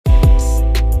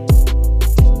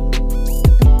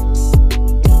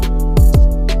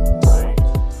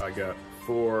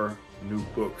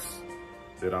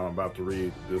about to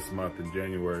read this month in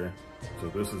January. So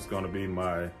this is going to be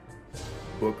my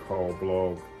book haul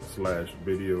blog slash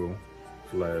video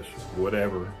slash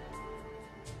whatever.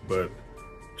 But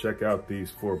check out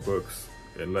these 4 books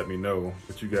and let me know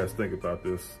what you guys think about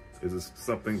this. Is this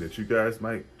something that you guys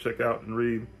might check out and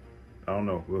read? I don't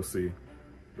know, we'll see.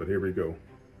 But here we go.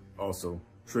 Also,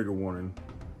 trigger warning,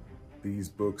 these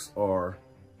books are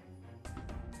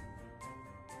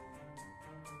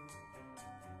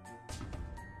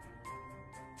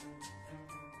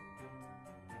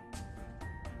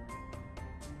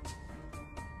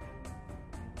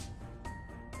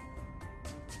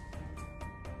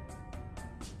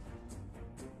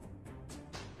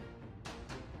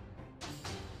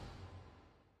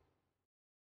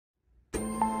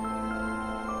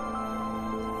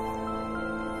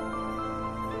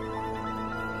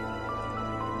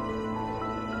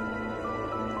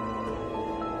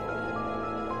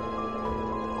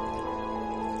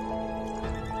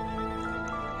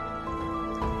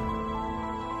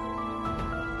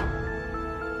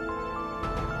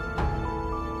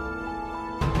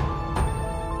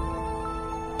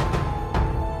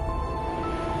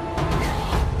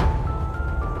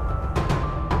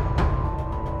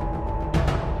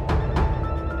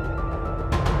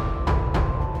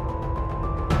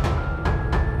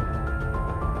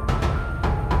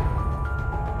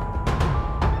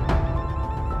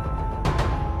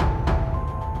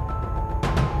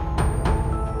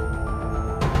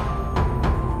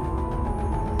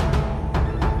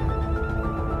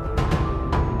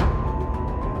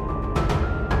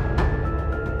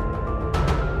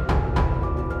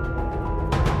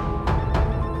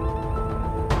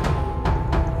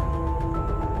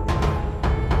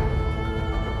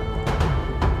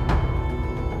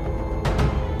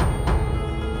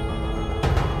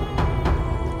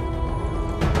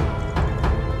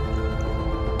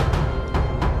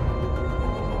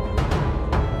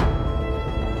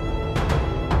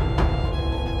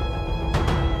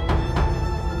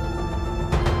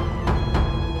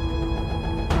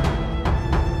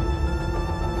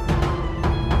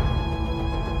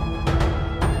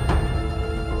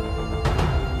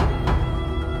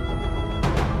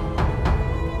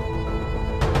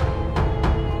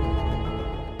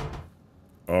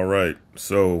all right.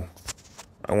 So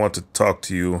I want to talk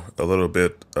to you a little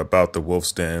bit about The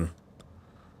Wolf's Den.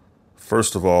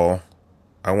 First of all,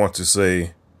 I want to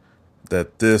say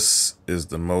that this is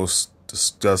the most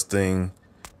disgusting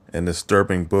and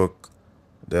disturbing book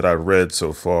that I've read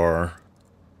so far.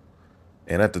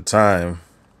 And at the time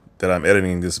that I'm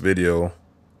editing this video,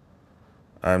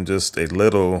 I'm just a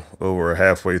little over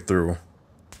halfway through.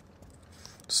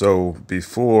 So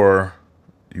before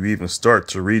you even start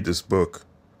to read this book,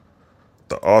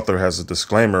 the author has a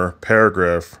disclaimer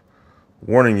paragraph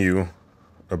warning you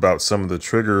about some of the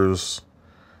triggers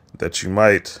that you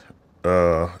might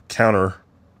counter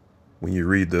when you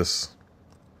read this.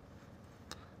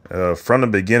 From the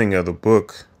beginning of the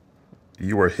book,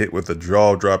 you are hit with a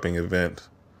jaw-dropping event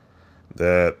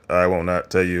that I will not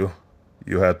tell you.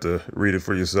 You'll have to read it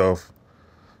for yourself.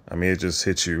 I mean, it just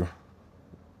hits you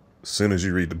as soon as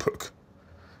you read the book.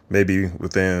 Maybe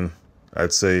within,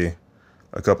 I'd say,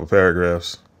 a couple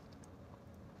paragraphs.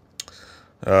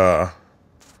 The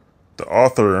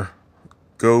author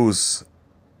goes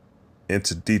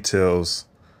into details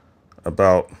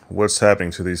about what's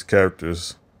happening to these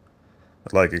characters,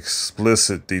 like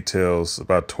explicit details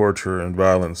about torture and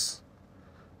violence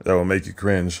that will make you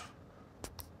cringe.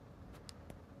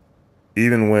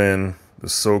 Even when the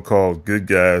so-called good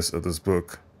guys of this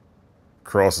book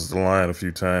crosses the line a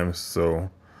few times. So,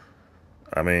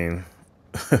 I mean,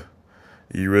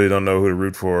 you really don't know who to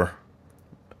root for.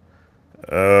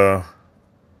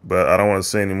 But I don't want to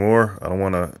say any more. I don't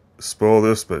want to spoil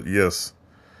this, but yes,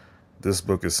 this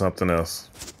book is something else.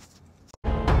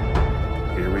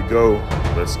 Here we go.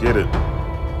 Let's get it.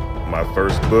 My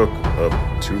first book of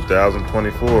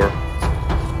 2024.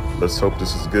 Let's hope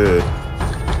this is good.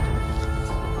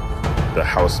 The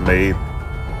Housemaid.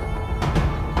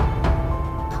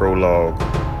 Prologue.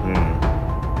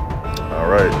 All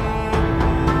right.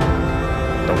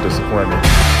 Don't disappoint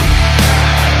me.